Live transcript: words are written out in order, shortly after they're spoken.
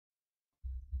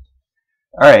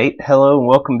Alright, hello and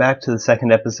welcome back to the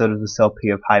second episode of this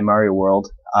LP of Hi Mario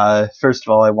World. First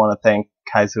of all, I want to thank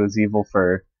Kaizo is Evil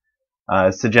for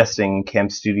suggesting Cam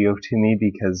Studio to me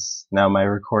because now my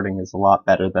recording is a lot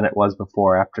better than it was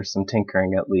before, after some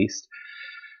tinkering at least.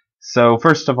 So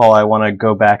first of all, I want to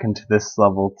go back into this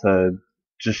level to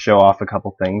just show off a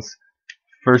couple things.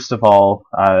 First of all,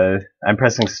 I'm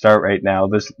pressing start right now.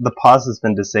 The pause has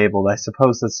been disabled. I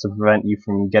suppose that's to prevent you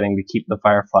from getting to keep the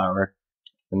fire flower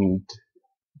and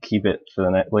keep it for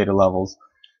the later levels.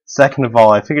 Second of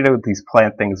all, I figured out what these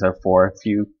plant things are for.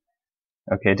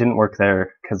 Okay, it didn't work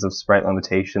there because of sprite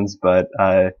limitations, but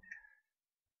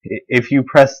if you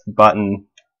press the button,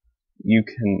 you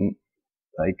can,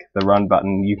 like the run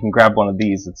button, you can grab one of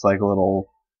these. It's like a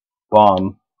little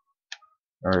bomb,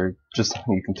 or just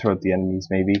something you can throw at the enemies,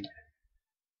 maybe.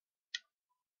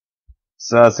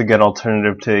 So that's a good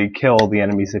alternative to kill the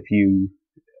enemies if you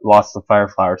lost the fire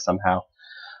flower somehow.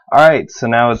 Alright, so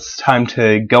now it's time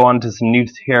to go on to some new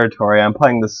territory. I'm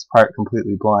playing this part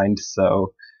completely blind,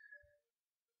 so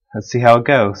let's see how it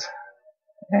goes.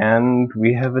 And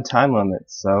we have a time limit,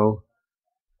 so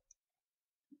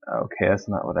okay, that's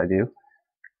not what I do.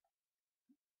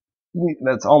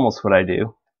 That's almost what I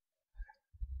do.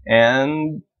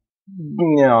 And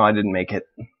no, I didn't make it.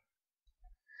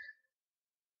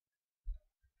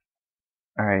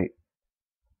 Alright.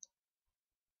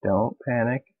 Don't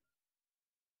panic.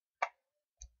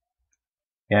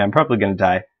 Yeah, I'm probably gonna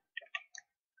die.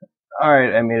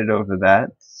 Alright, I made it over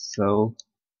that, so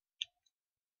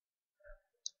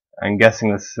I'm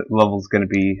guessing this level's gonna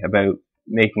be about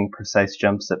making precise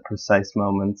jumps at precise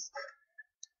moments.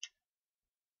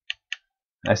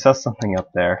 I saw something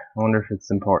up there. I wonder if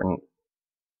it's important.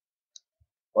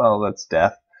 Well, that's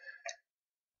death.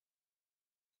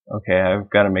 Okay, I've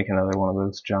got to make another one of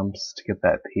those jumps to get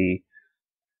that P.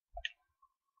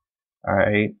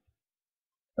 Alright.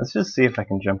 Let's just see if I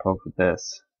can jump over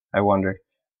this. I wonder.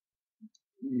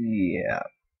 Yeah.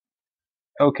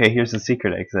 Okay, here's the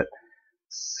secret exit.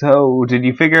 So, did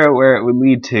you figure out where it would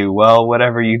lead to? Well,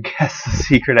 whatever you guess, the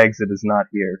secret exit is not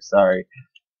here. Sorry.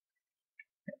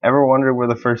 Ever wonder where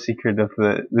the first secret of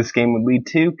this game would lead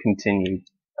to? Continue.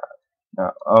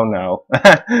 Oh no.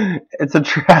 It's a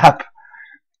trap!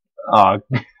 Aw.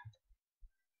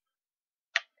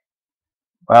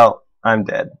 Well, I'm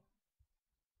dead.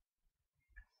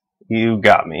 You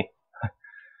got me.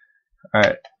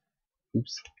 Alright.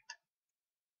 Oops.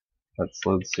 Let's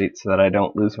load state so that I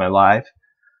don't lose my life.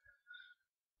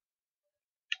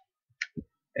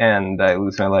 And I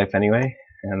lose my life anyway,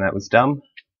 and that was dumb.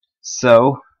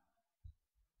 So,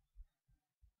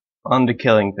 on to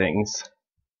killing things.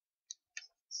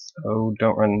 So,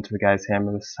 don't run into the guy's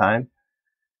hammer this time.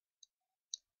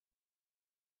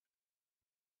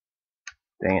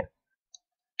 Dang it.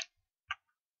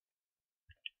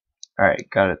 Alright,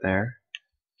 got it there.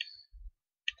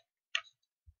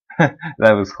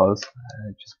 That was close.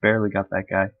 I just barely got that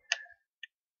guy.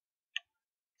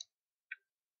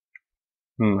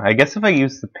 I guess if I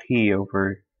use the P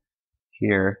over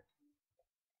here,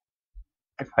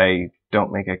 if I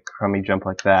don't make a crummy jump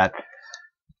like that.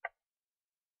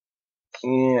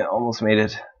 Yeah, almost made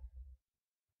it.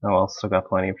 Oh well, still got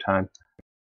plenty of time.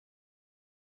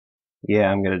 Yeah,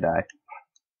 I'm gonna die.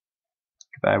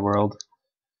 Goodbye, world.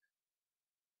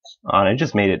 Oh, and I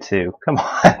just made it too. Come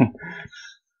on.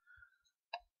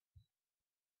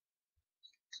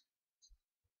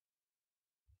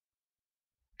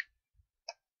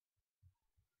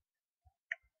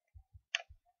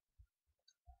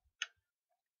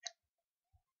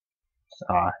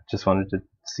 Just wanted to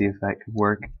see if that could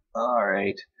work.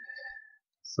 Alright.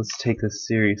 So let's take this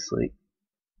seriously.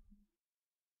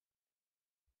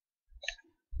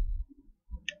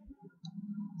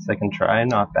 Second try,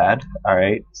 not bad.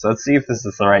 Alright, so let's see if this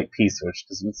is the right P switch,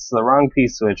 because if it's the wrong P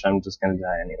switch, I'm just gonna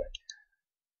die anyway.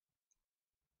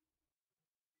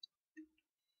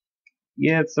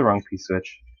 Yeah, it's the wrong P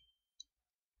switch.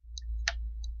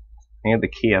 I had the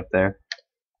key up there.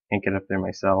 Can't get up there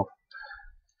myself.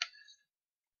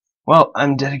 Well,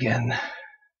 I'm dead again.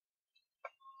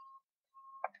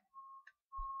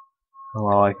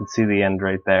 Well, I can see the end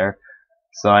right there.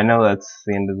 So I know that's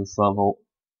the end of this level.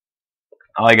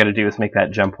 All I gotta do is make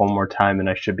that jump one more time and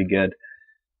I should be good.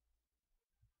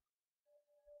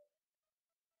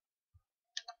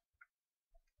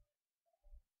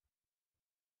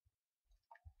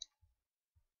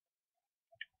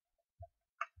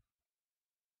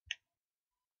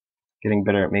 Getting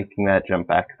better at making that jump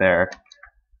back there.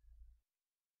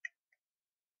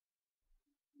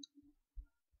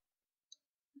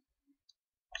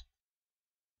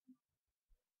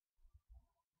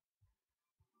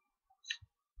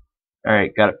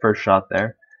 Alright, got it first shot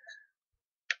there.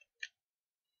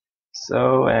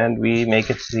 So, and we make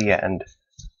it to the end.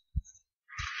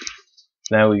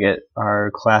 Now we get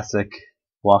our classic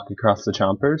walk across the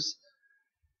chompers.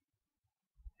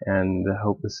 And I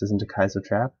hope this isn't a Kaizo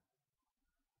trap.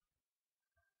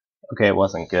 Okay, it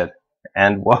wasn't good.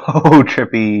 And whoa,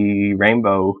 trippy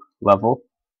rainbow level.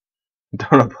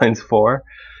 Donut Plains 4.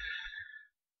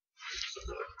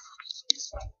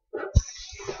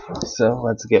 So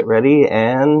let's get ready,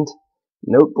 and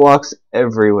note blocks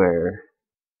everywhere.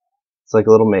 It's like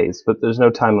a little maze, but there's no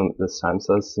time limit this time,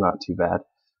 so it's not too bad.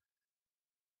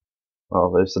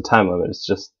 Well, there's a time limit, it's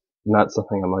just not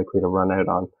something I'm likely to run out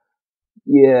on.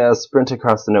 Yeah, sprint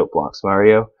across the note blocks,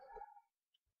 Mario.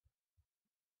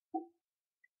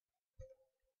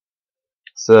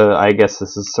 So I guess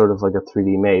this is sort of like a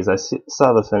 3D maze. I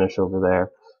saw the finish over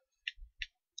there.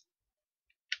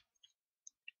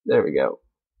 There we go.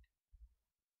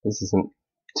 This isn't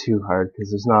too hard because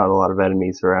there's not a lot of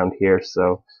enemies around here,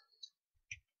 so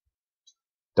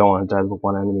don't want to die to the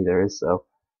one enemy there is, so.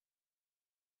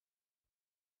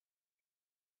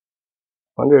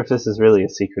 Wonder if this is really a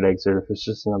secret exit or if it's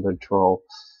just another troll.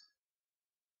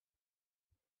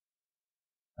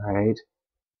 Alright.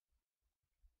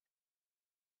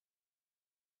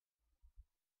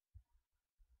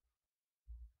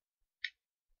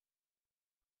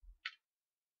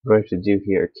 What do I have to do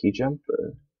here? Key jump?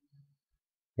 Or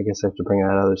I guess I have to bring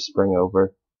that other spring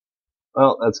over.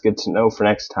 Well, that's good to know for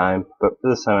next time, but for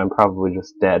this time I'm probably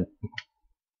just dead.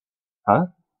 Huh?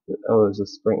 Oh, there's a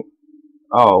spring.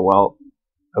 Oh, well,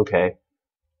 okay.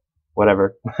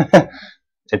 Whatever.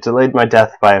 It delayed my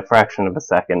death by a fraction of a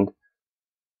second.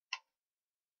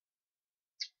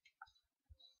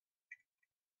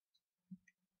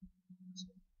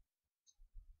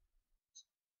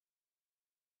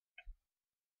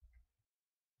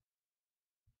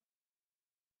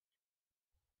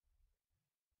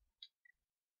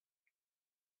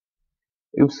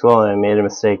 Oops, well, I made a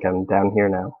mistake. I'm down here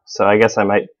now. So I guess I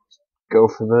might go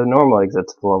for the normal exit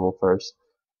to the level first.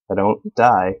 If I don't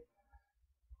die.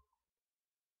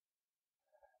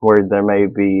 Worried there may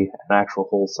be an actual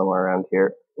hole somewhere around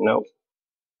here. Nope.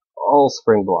 All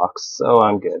spring blocks, so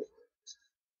I'm good.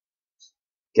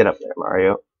 Get up there,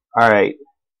 Mario. Alright.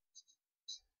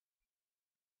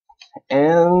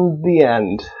 And the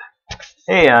end.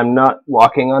 Hey, I'm not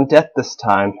walking on death this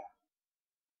time.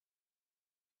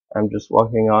 I'm just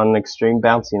walking on extreme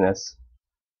bounciness.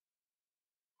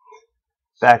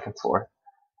 Back and forth.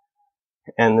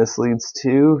 And this leads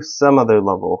to some other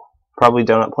level. Probably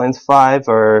Donut Plains 5,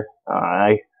 or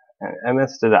I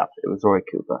messed it up. It was Roy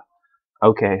Koopa.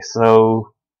 Okay,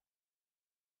 so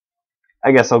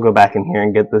I guess I'll go back in here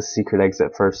and get this secret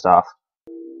exit first off.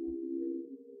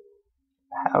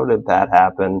 How did that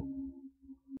happen?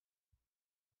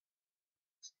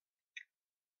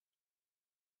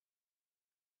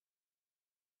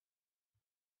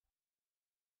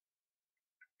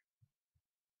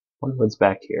 What's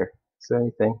back here? Is there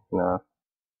anything? No.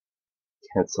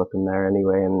 Can't slip in there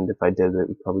anyway, and if I did, it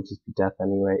would probably just be death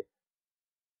anyway.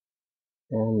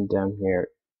 And down here,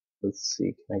 let's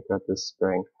see, can I grab this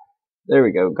spring? There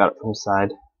we go, got it from the side.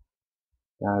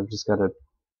 Now I've just gotta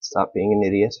stop being an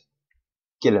idiot.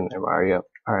 Get in there, Mario.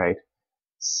 Alright.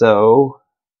 So,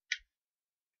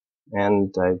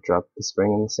 and I dropped the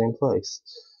spring in the same place.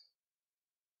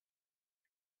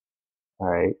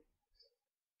 Alright.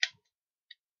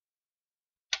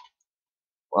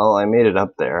 Well, I made it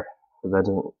up there, but that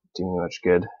didn't do me much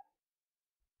good.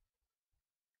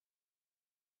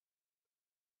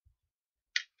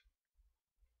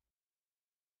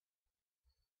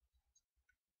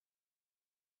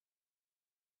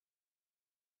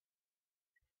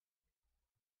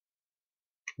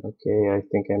 Okay, I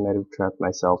think I might have trapped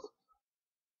myself.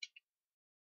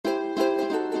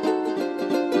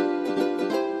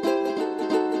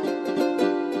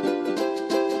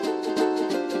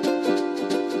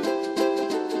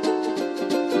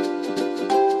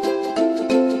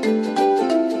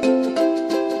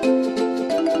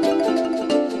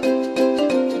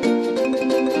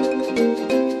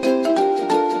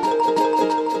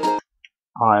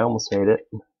 Oh, I almost made it.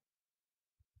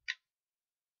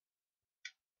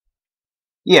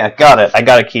 Yeah, got it. I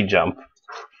got a key jump.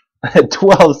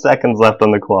 12 seconds left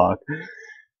on the clock.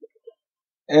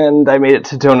 And I made it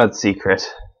to Donut Secret.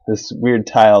 This weird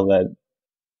tile that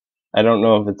I don't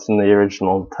know if it's in the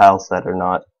original tile set or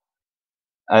not.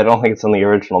 I don't think it's on the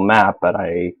original map, but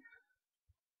I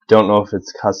don't know if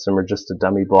it's custom or just a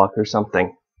dummy block or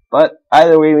something. But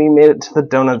either way, we made it to the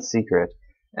Donut Secret.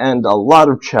 And a lot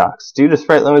of chucks. Due to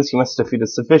sprite limits, you must defeat a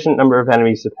sufficient number of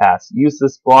enemies to pass. Use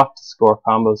this block to score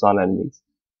combos on enemies.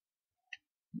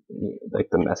 Like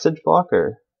the message block,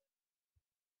 or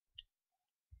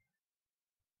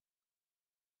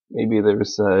maybe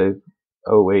there's a...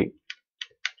 oh wait.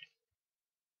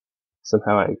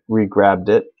 Somehow I re-grabbed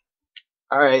it.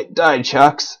 Alright, die,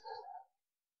 chucks.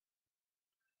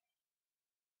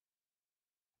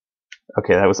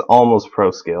 Okay, that was almost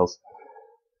pro skills.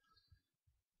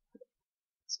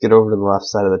 Let's get over to the left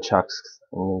side of the chucks.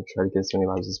 I'm going to try to get as many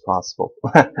lives as possible.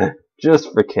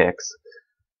 Just for kicks.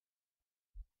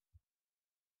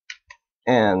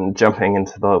 And jumping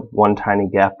into the one tiny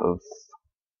gap of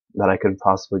that I could have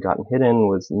possibly gotten hit in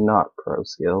was not pro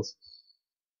skills.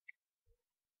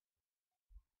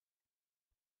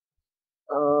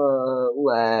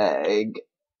 Lag.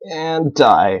 And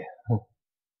die.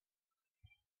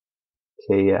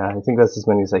 Okay, yeah, I think that's as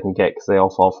many as I can get because they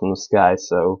all fall from the sky,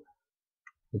 so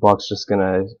the block's just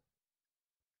gonna...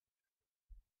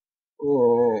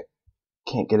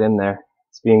 can't get in there.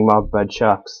 It's being mobbed by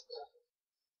chucks.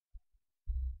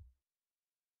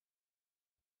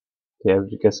 Okay,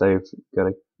 I guess I've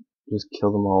gotta just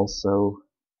kill them all, so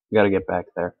we gotta get back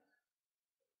there.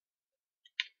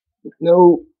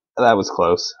 No, that was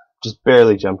close. Just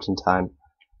barely jumped in time.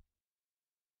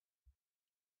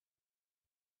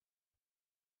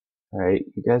 Alright,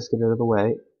 you guys get out of the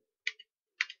way.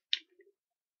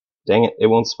 Dang it, it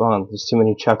won't spawn. There's too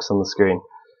many chucks on the screen.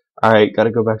 Alright,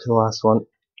 gotta go back to the last one.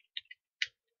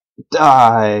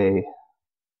 Die!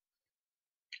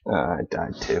 I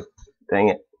died too. Dang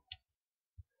it.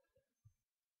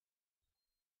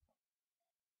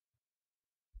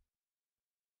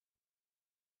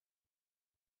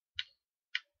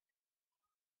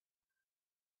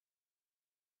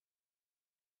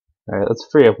 Alright, let's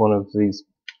free up one of these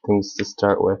things to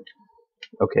start with.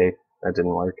 Okay, that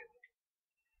didn't work.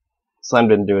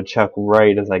 Slammed into a chuck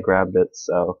right as I grabbed it,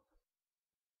 so...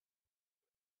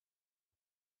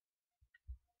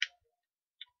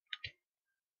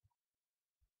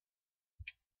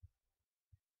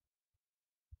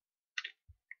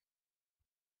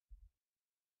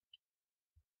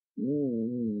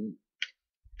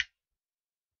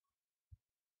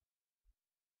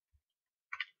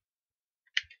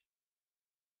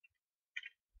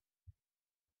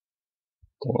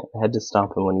 Dang it, I had to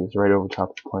stomp him when he was right over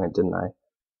top of the plant, didn't I?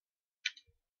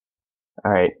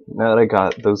 Alright, now that I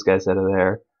got those guys out of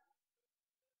there,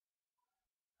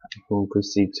 I can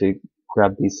proceed to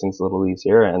grab these things a little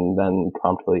easier and then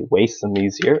promptly waste them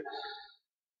easier.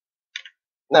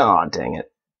 Oh, dang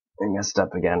it. I messed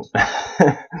up again.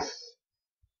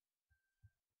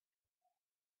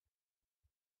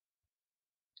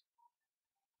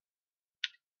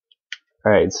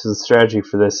 Alright, so the strategy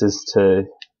for this is to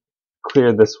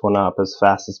clear this one up as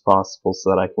fast as possible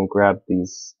so that I can grab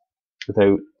these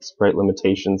without sprite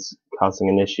limitations causing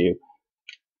an issue.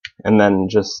 And then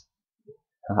just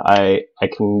I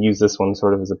can use this one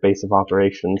sort of as a base of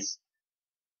operations.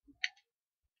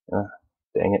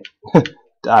 Dang it.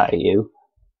 Die, you.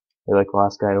 You're like the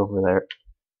last guy over there.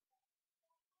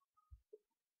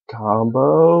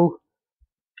 Combo.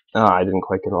 I didn't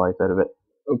quite get a life out of it.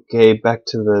 Okay, back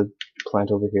to the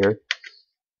plant over here.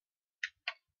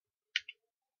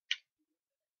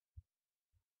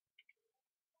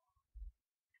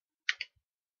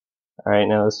 Alright,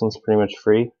 now this one's pretty much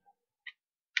free.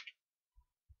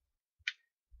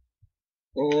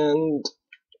 And...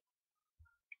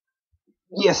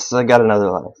 yes, I got another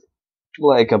life.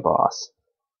 Like a boss.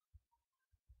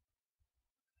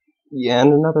 Yeah,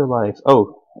 and another life.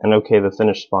 Oh, and okay, the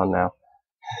finish spawn now.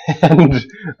 And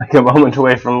like a moment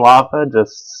away from lava,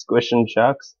 just squishing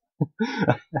chucks.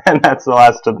 And that's the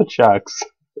last of the chucks.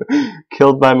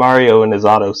 Killed by Mario in his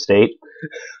auto state.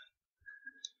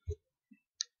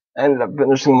 I ended up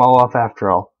finishing them all off after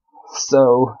all.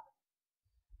 So,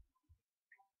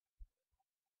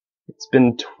 it's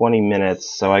been 20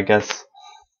 minutes, so I guess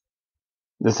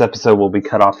this episode will be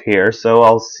cut off here, so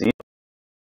I'll see you